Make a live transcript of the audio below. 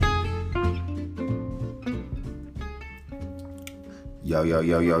Yo, yo,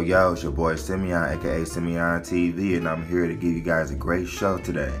 yo, yo, yo, it's your boy Simeon, aka Simeon TV, and I'm here to give you guys a great show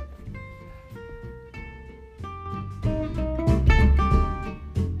today.